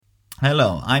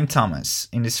Hello, I'm Thomas.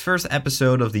 In this first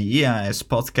episode of the EIS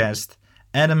podcast,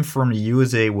 Adam from the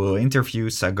USA will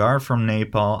interview Sagar from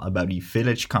Nepal about the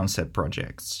village concept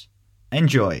projects.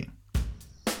 Enjoy!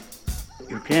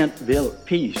 You can't build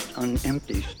peace on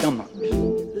empty stomachs.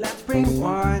 Let's bring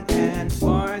one and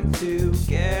one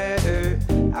together.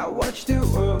 I watch the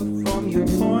world from your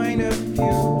point of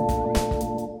view.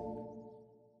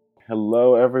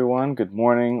 Hello, everyone. Good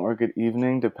morning or good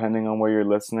evening, depending on where you're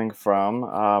listening from.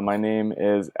 My name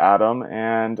is Adam,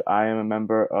 and I am a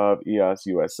member of EOS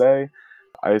USA.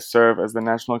 I serve as the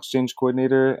National Exchange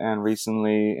Coordinator and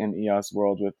recently in EOS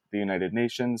World with the United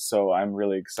Nations, so I'm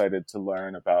really excited to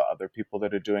learn about other people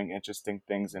that are doing interesting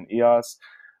things in EOS.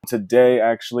 Today,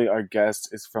 actually, our guest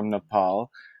is from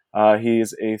Nepal. He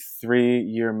is a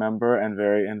 3-year member and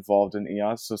very involved in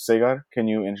EOS. So, Sagar, can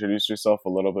you introduce yourself a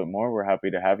little bit more? We're happy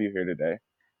to have you here today.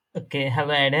 Okay,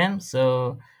 hello Adam.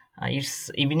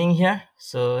 It's evening here.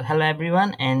 So hello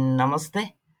everyone and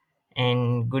namaste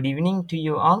and good evening to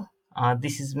you all.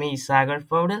 This is me Sagar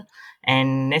Paudel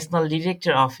and National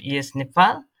Director of ES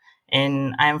Nepal,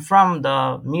 and I am from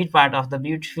the mid part of the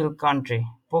beautiful country,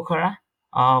 Pokhara,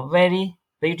 a very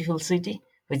beautiful city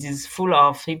which is full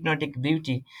of hypnotic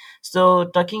beauty. So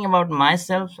talking about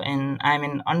myself, and I'm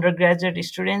an undergraduate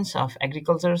student of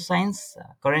agricultural science,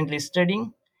 currently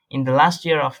studying in the last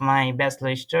year of my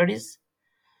bachelor studies.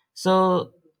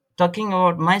 So, talking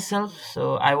about myself,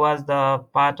 so I was the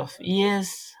part of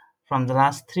ES from the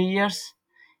last 3 years,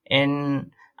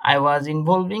 and I was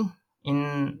involving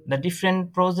in the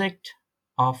different project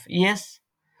of ES.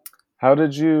 How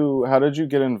did you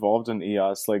get involved in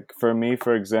EOS? Like for me,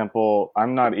 for example,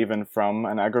 I'm not even from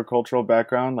an agricultural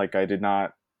background. Like I did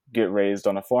not get raised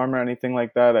on a farm or anything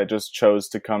like that. I just chose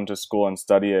to come to school and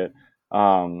study it.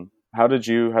 How did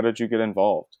you get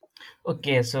involved?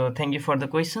 Okay, so thank you for the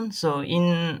question. So,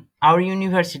 in our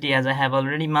university, as I have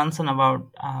already mentioned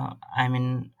about, I'm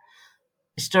in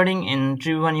studying in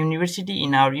Tribhuvan University.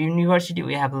 In our university,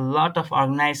 we have a lot of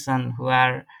organizations who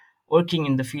are working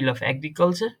in the field of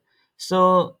agriculture.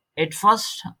 So at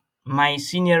first, my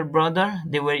senior brother,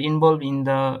 they were involved in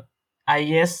the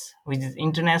IES, which is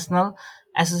International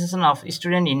Association of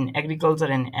Students in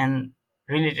Agriculture and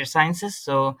Related Sciences.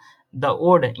 So the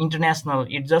word international,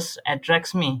 it just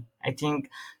attracts me. I think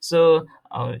so.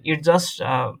 It just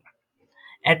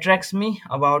attracts me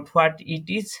about what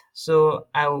it is. So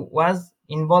I was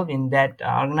involved in that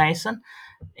organization.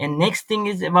 And next thing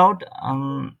is about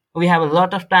we have a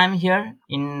lot of time here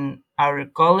in our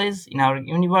college, in our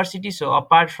university. So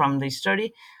apart from the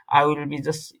study, I will be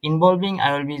just involving.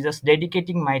 I will be just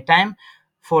dedicating my time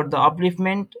for the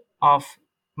upliftment of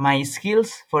my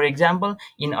skills. For example,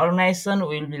 in organization,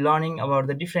 we will be learning about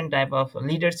the different type of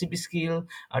leadership skill,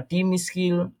 a team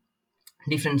skill,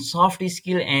 different soft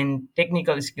skill and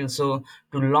technical skill. So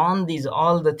to learn these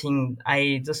all the thing,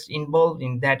 I just involved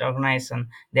in that organization,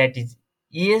 that is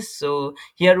ES. So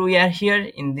here we are here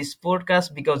in this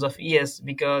podcast because of ES,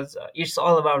 because it's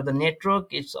all about the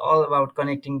network, it's all about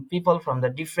connecting people from the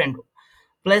different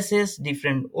places,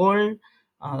 different world.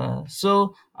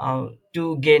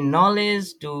 To gain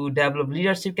knowledge, to develop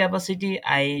leadership capacity,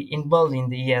 I involved in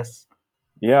the ES.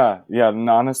 Yeah, and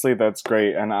honestly, that's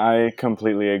great, and I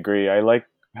completely agree. I like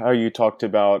how you talked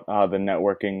about the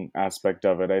networking aspect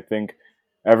of it. I think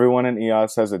everyone in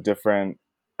EOS has a different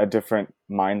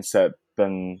mindset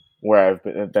than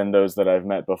those that I've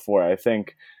met before. I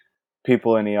think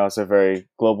people in EOS are very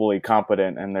globally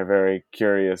competent and they're very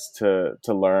curious to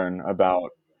learn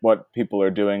about what people are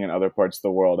doing in other parts of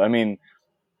the world. I mean,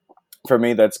 for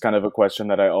me, that's kind of a question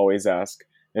that I always ask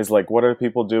is like, what are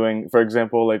people doing? For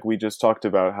example, like we just talked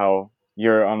about how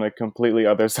you're on a completely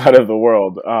other side of the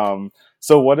world.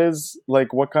 So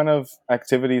what kind of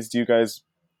activities do you guys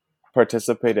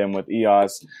participate in with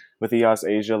EOS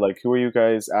Asia? Like, who are you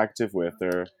guys active with?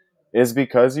 Or is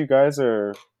because you guys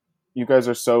are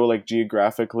so like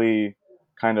geographically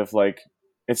kind of like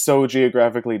it's so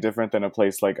geographically different than a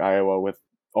place like Iowa with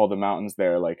all the mountains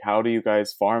there. Like, how do you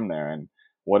guys farm there, and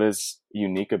what is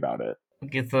unique about it?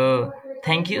 Okay, so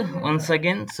thank you once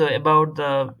again. So about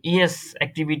the ES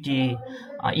activity,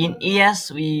 in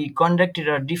ES we conducted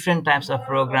a different types of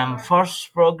program.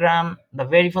 The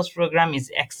very first program is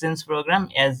exchange program.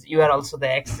 As you are also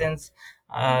the exchange,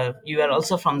 you are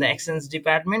also from the exchange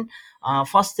department.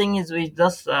 First thing is we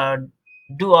just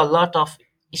do a lot of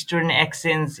student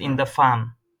exchange in the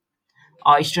farm,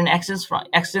 student access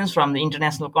from the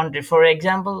international country. For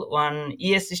example, one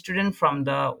ES student from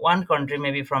the one country,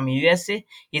 maybe from USA,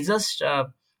 he just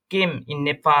came in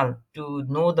Nepal to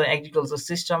know the agricultural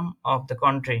system of the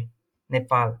country,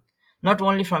 Nepal. not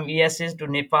only from ESs to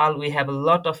Nepal, we have a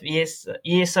lot of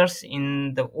ESers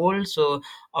in the world. So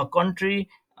a country,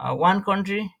 one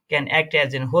country can act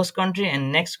as in host country,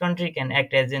 and next country can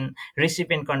act as in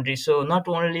recipient country. So not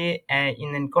only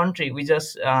in a country, we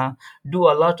just do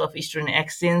a lot of student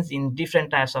exchange in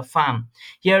different types of farm.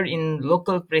 Here in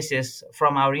local places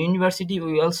from our university,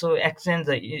 we also exchange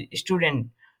the student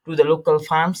to the local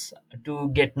farms to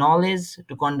get knowledge,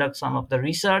 to conduct some of the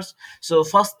research. So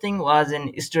first thing was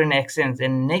an student exchange,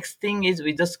 and next thing is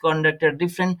we just conducted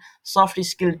different soft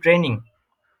skill training,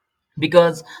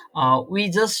 because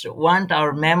we just want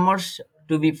our members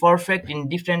to be perfect in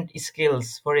different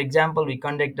skills. For example, we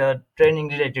conducted training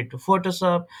related to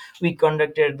Photoshop, we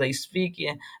conducted the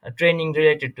training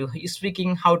related to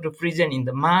speaking, how to present in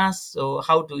the mass, so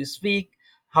how to speak,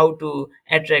 how to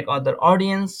attract other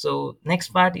audience. So next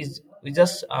part is we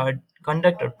just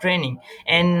conduct a training,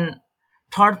 and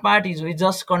third part is we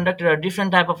just conducted a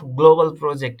different type of global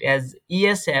project, as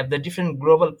ES have the different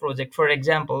global project. For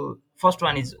example, first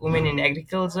one is women in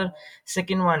agriculture,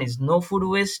 second one is no food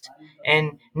waste,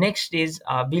 and next is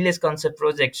village concept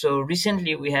project. So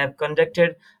recently we have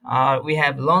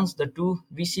launched the two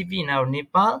VCP in our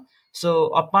Nepal. So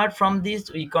apart from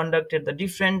this, we conducted the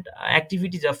different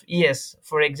activities of ES.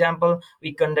 For example,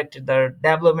 we conducted the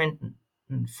development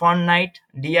fun night,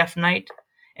 DF night.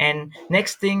 And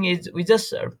next thing is we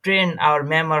just train our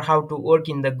member how to work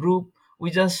in the group.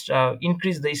 We just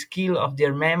increase the skill of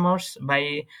their members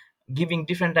by giving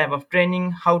different type of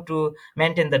training, how to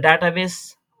maintain the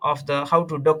database of the, how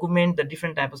to document the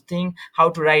different type of thing, how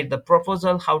to write the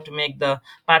proposal, how to make the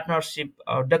partnership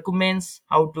documents,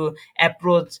 how to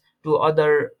approach to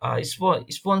other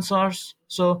sponsors.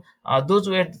 So those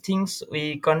were the things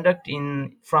we conduct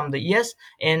in from the ES.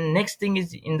 And next thing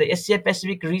is in the Asia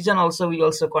Pacific region also, we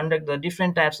also conduct the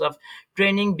different types of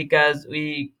training, because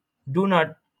we do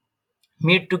not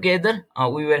meet together.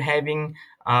 We were having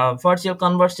virtual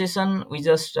conversation. We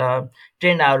just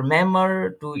trained our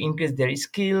member to increase their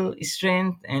skill,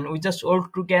 strength, and we just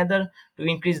work together to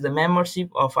increase the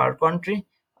membership of our country,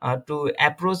 to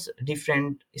approach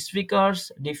different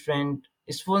speakers, different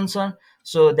sponsor.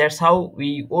 So that's how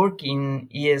we work in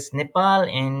ES Nepal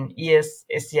and ES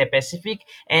Asia Pacific.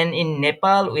 And in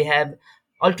Nepal, we have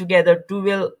altogether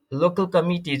 12 local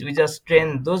committees. We just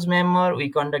train those members. We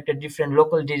conducted different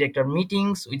local director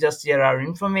meetings. We just share our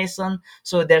information.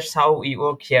 So that's how we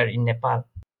work here in Nepal.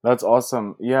 That's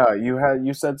awesome. Yeah,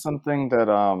 you said something that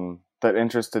that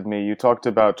interested me. You talked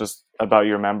about just about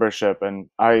your membership, and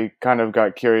I kind of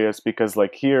got curious because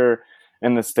like here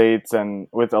in the States and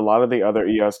with a lot of the other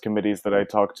EOS committees that I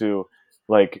talked to,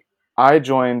 like I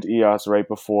joined EOS right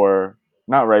before,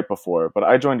 not right before, but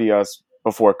I joined EOS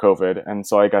before COVID, and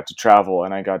so I got to travel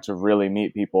and I got to really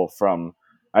meet people from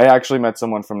I actually met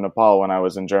someone from Nepal when I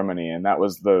was in Germany, and that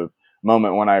was the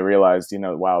moment when I realized,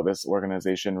 wow, this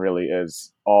organization really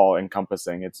is all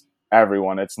encompassing. It's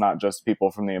everyone. It's not just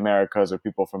people from the Americas or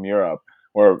people from Europe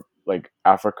or like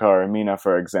Africa or MENA,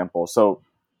 for example. So,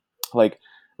 like,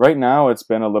 right now, it's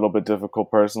been a little bit difficult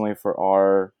personally for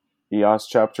our EOS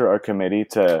chapter, our committee,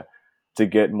 to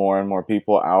get more and more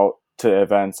people out to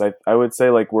events. I would say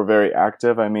like we're very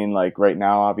active. I mean, like right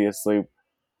now, obviously,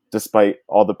 despite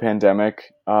all the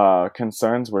pandemic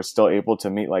concerns, we're still able to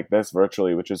meet like this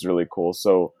virtually, which is really cool.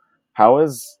 So, how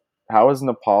is how is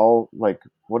Nepal like?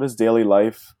 What does daily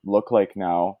life look like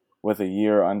now with a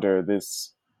year under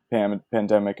this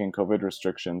pandemic and COVID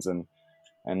restrictions?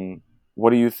 And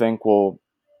what do you think will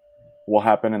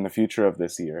happen in the future of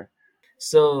this year?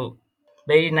 So,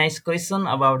 very nice question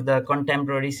about the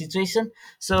contemporary situation.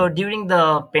 So, during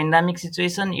the pandemic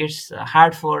situation, it's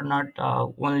hard for not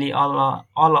only all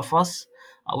of us.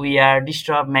 We are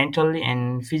disturbed mentally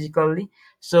and physically.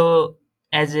 So,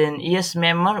 as an ES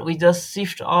member, we just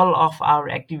shift all of our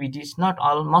activities, not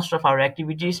all, most of our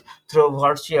activities through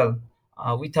virtual,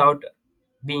 without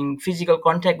being physical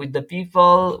contact with the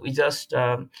people. We just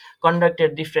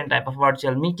conducted different type of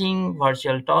virtual meeting,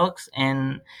 virtual talks,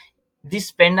 and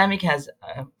this pandemic has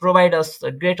provided us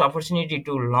a great opportunity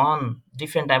to learn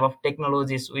different type of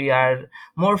technologies. We are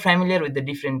more familiar with the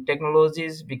different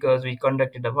technologies because we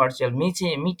conducted a virtual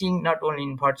meeting. Not only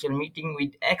in virtual meeting,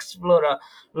 we explore a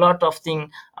lot of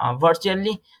things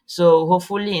virtually. So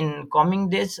hopefully in coming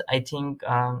days, I think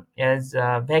as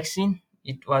a vaccine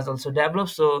it was also developed,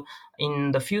 so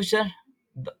in the future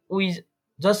we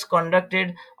just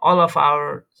conducted all of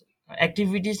our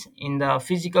activities in the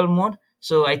physical mode.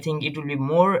 So I think it will be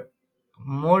more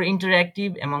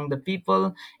interactive among the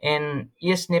people. And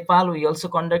yes, Nepal, we also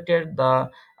conducted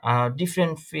the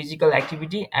different physical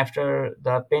activity after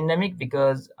the pandemic,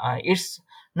 because it's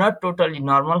not totally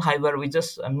normal. However, we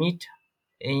just meet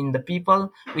in the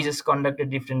people. We just conducted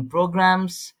different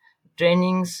programs,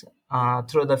 trainings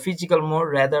through the physical mode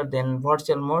rather than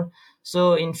virtual mode.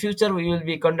 So in future we will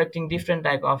be conducting different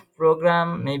type of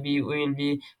program. Maybe we will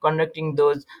be conducting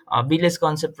those village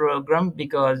concept program,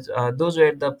 because those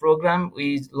were the program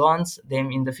we launch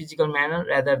them in the physical manner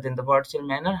rather than the virtual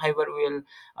manner. However, we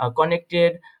will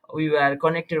connected we were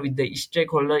connected with the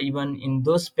stakeholder even in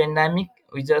those pandemic.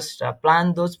 We just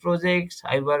plan those projects.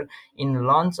 However, in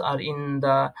launch or in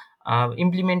the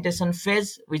implementation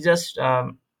phase, we just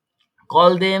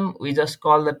call them. We just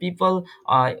call the people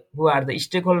who are the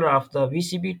stakeholder of the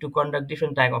VCP to conduct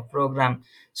different type of program.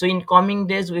 So in coming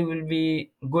days we will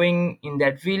be going in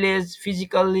that village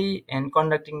physically and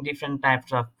conducting different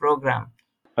types of program.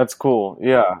 That's cool.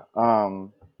 Yeah.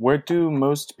 Where do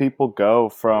most people go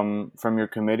from your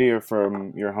committee or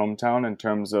from your hometown in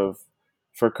terms of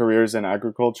for careers in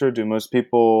agriculture? Do most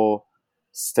people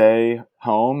stay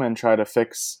home and try to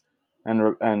fix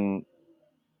and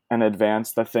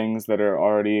advance the things that are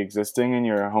already existing in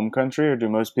your home country, or do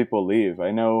most people leave? I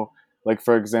know, like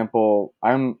for example,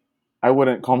 I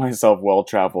wouldn't call myself well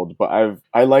traveled, but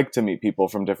I like to meet people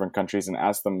from different countries and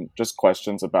ask them just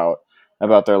questions about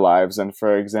their lives. And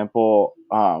for example,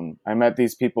 I met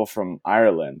these people from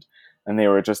Ireland, and they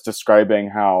were just describing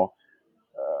how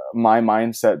my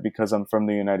mindset, because I'm from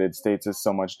the United States, is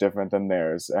so much different than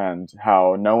theirs, and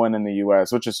how no one in the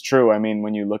US, which is true. I mean,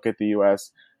 when you look at the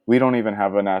US, we don't even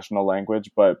have a national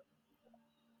language, but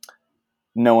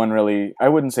no one really, I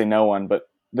wouldn't say no one, but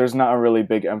there's not a really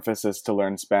big emphasis to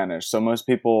learn Spanish. So most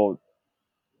people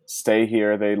stay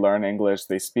here, they learn English,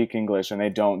 they speak English, and they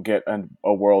don't get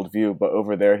a world view. But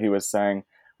over there, he was saying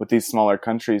with these smaller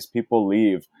countries, people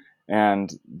leave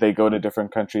and they go to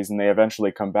different countries and they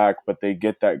eventually come back, but they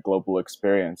get that global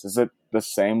experience. Is it the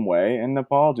same way in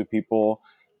Nepal?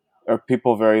 Are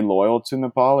people very loyal to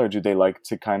Nepal, or do they like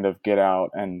to kind of get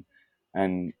out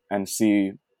and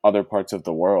see other parts of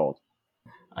the world?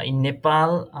 In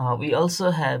Nepal, we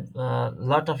also have a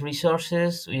lot of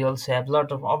resources. We also have a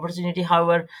lot of opportunity.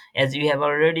 However, as we have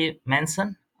already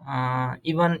mentioned,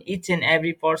 even each and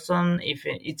every person, if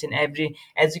each and every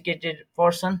educated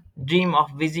person dream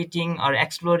of visiting or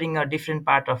exploring a different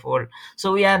part of world.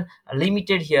 So we are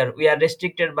limited here. We are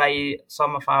restricted by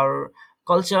some of our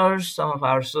cultures, some of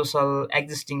our social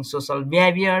existing social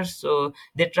behaviors. So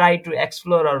they try to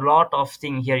explore a lot of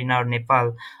things here in our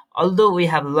Nepal. Although we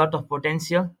have a lot of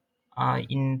potential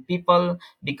in people,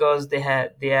 because they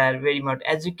are very much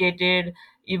educated.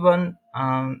 Even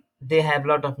they have a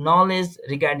lot of knowledge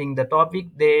regarding the topic.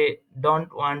 They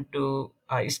don't want to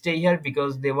stay here,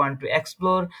 because they want to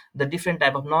explore the different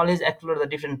type of knowledge, explore the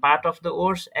different part of the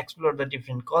world, explore the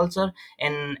different culture.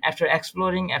 And after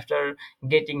exploring, after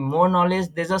getting more knowledge,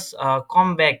 they just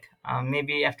come back.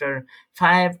 Maybe after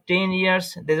 5-10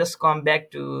 years, they just come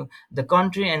back to the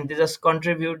country and they just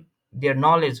contribute their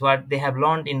knowledge what they have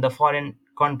learned in the foreign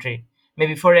country.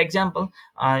 Maybe for example,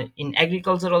 in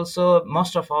agriculture also,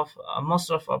 most of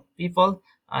people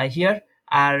here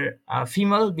are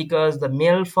female, because the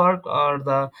male folk or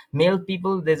the male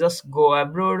people, they just go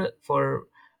abroad for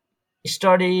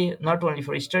study. Not only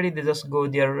for study, they just go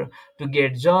there to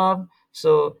get job.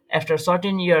 So after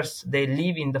certain years they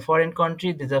live in the foreign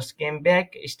country, they just came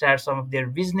back, start some of their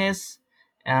business.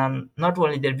 Not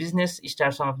only their business,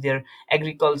 start some of their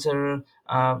agriculture,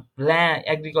 land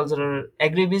agricultural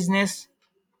agribusiness.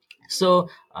 So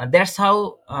that's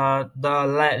how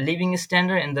the living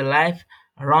standard and the life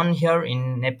run here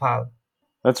in Nepal.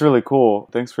 That's really cool.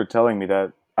 Thanks for telling me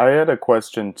that. I had a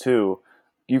question too.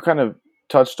 You kind of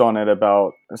touched on it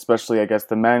about, especially, I guess,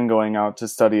 the men going out to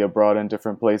study abroad in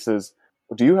different places.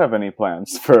 Do you have any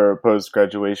plans for post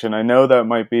graduation? I know that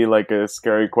might be like a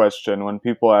scary question. When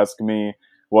people ask me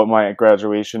what my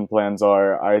graduation plans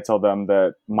are, I tell them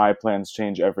that my plans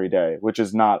change every day, which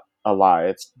is not a lie.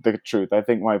 It's the truth. I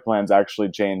think my plans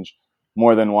actually change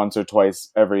more than once or twice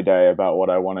every day about what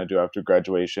I want to do after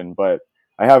graduation. But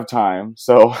I have time,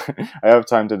 so I have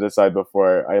time to decide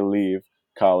before I leave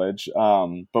college.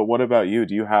 But what about you?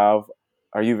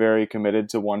 Are you very committed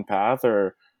to one path,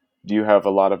 or do you have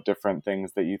a lot of different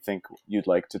things that you think you'd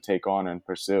like to take on and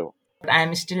pursue?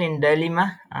 I'm still in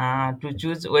dilemma to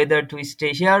choose whether to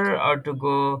stay here or to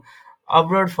go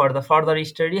abroad for the further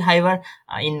study. However,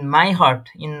 in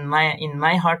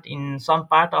some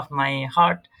part of my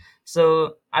heart,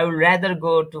 so I would rather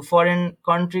go to foreign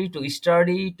country to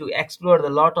study, to explore the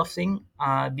lot of things,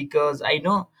 because I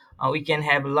know we can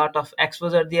have a lot of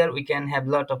exposure there, we can have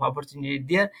a lot of opportunity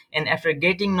there, and after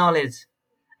getting knowledge,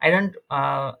 I don't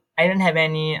have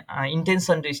any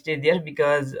intention to stay there,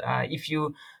 because if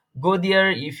you go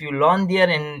there, if you learn there,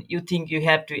 and you think you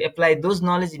have to apply those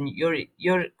knowledge in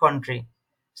your country.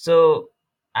 So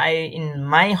I, in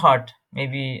my heart,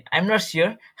 maybe I'm not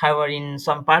sure, however in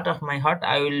some part of my heart,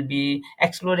 I will be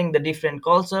exploring the different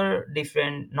culture,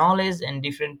 different knowledge, and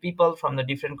different people from the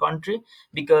different country,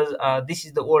 because this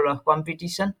is the world of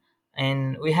competition,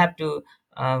 and we have to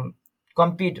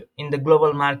compete in the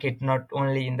global market, not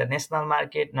only in the national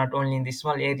market, not only in the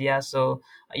small area. So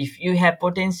if you have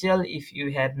potential, if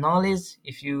you have knowledge,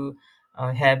 if you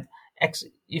have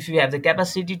if you have the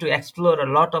capacity to explore a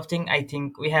lot of things, I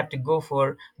think we have to go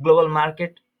for global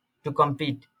market to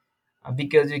compete,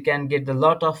 because you can get a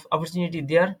lot of opportunity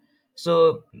there.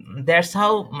 So that's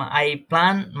how I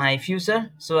plan my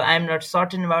future. So I'm not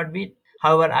certain about it,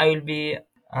 however I will be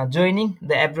joining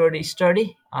the abroad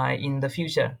study in the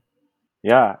future.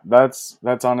 Yeah, that's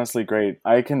honestly great.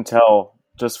 I can tell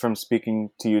just from speaking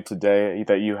to you today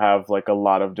that you have like a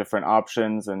lot of different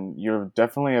options and you're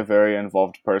definitely a very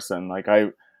involved person. Like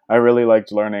I really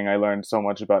liked learning. I learned so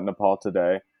much about Nepal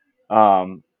today.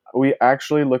 Um we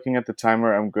actually looking at the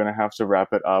timer, I'm going to have to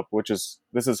wrap it up, which is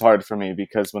this is hard for me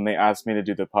because when they asked me to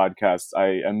do the podcast,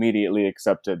 I immediately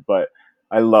accepted, but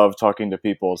I love talking to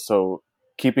people. So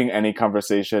keeping any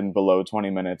conversation below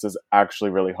 20 minutes is actually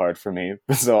really hard for me.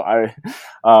 So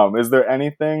is there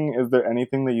anything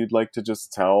that you'd like to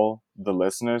just tell the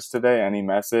listeners today? Any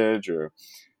message or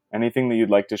anything that you'd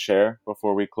like to share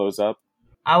before we close up?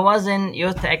 I was in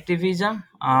youth activism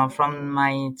from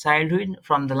my childhood.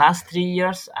 From the last 3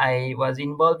 years, I was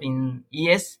involved in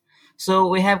ES. So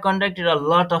we have conducted a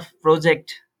lot of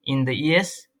project in the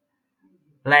ES,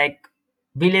 like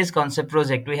village concept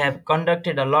project. We have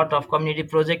conducted a lot of community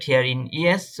project here in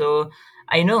ES. So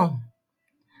I know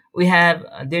we have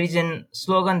there is a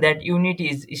slogan that unity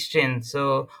is strength.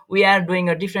 So we are doing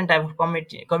a different type of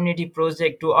community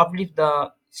project to uplift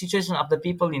the situation of the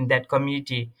people in that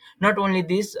community. Not only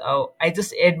this, I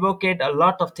just advocate a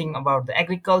lot of things about the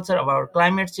agriculture, about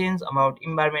climate change, about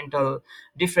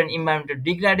different environmental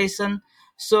degradation.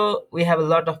 So we have a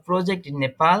lot of project in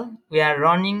Nepal. We are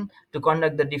running to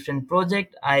conduct the different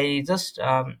project. I just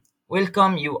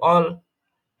welcome you all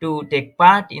to take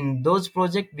part in those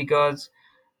projects, because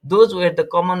those were the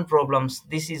common problems.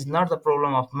 This is not the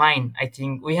problem of mine. I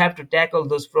think we have to tackle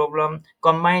those problems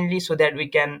combinedly so that we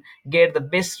can get the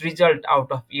best result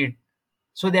out of it,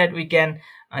 so that we can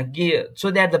give, so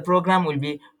that the program will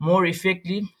be more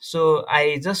effective. So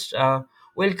I just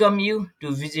welcome you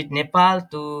to visit Nepal,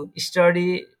 to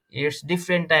study its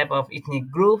different type of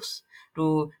ethnic groups,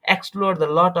 to explore the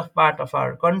lot of part of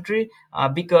our country,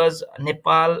 because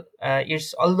Nepal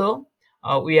is, although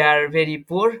we are very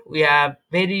poor, we have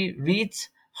very rich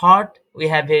heart, we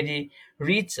have very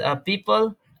rich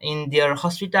people in their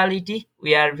hospitality,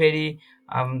 we are very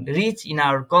rich in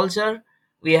our culture,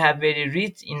 we have very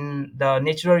rich in the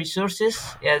natural resources.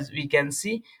 As we can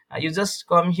see, you just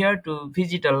come here to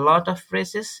visit a lot of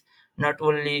places, not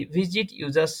only visit, you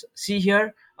just see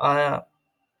here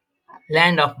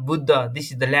land of Buddha.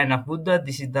 This is the land of Buddha.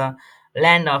 This is the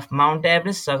land of Mount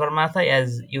Everest, Sagarmatha.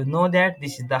 As you know that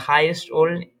this is the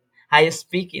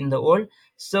highest peak in the world.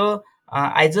 So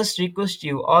I just request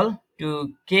you all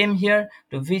to came here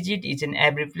to visit each and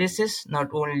every places, not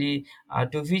only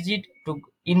to visit, to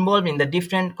involve in the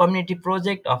different community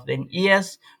project of the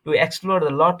years, to explore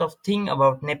a lot of thing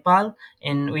about Nepal.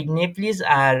 And with Nepalese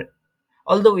are,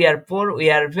 although we are poor, we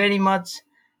are very much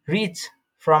rich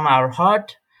from our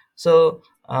heart. So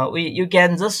we you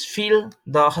can just feel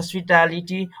the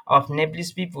hospitality of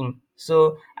Nepalese people.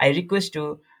 So I request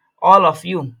to all of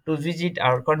you to visit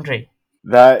our country.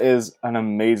 That is an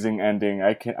amazing ending.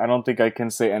 I don't think I can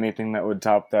say anything that would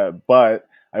top that, but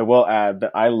I will add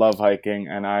that I love hiking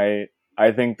and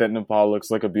I think that Nepal looks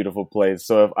like a beautiful place.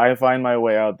 So if I find my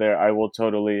way out there, I will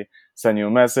totally send you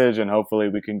a message and hopefully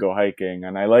we can go hiking.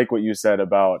 And I like what you said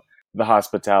about the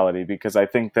hospitality because I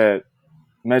think that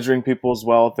measuring people's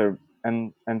wealth or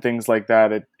and things like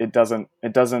that, it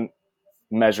doesn't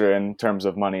measure in terms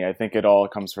of money. I think it all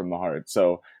comes from the heart.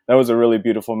 So that was a really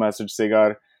beautiful message,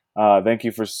 Sagar. Thank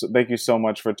you so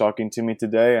much for talking to me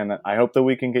today, and I hope that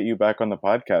we can get you back on the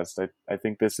podcast. I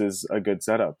think this is a good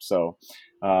setup. So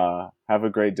have a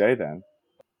great day then.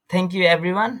 Thank you,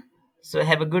 everyone. So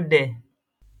have a good day.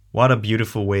 What a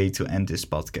beautiful way to end this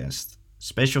podcast.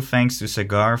 Special thanks to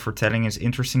Sagar for telling his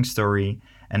interesting story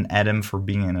and Adam for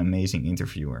being an amazing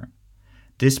interviewer.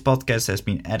 This podcast has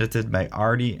been edited by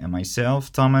Artie and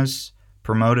myself, Thomas,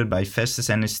 promoted by Festus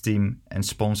and his team, and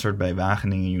sponsored by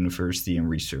Wageningen University and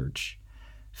Research.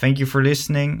 Thank you for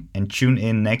listening, and tune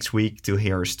in next week to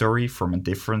hear a story from a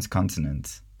different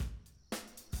continent.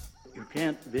 You can't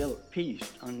can't build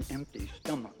peace on empty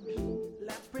stomachs.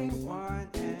 Let's bring one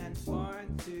and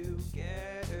one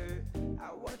together.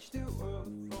 I watch the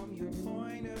world from your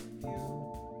point of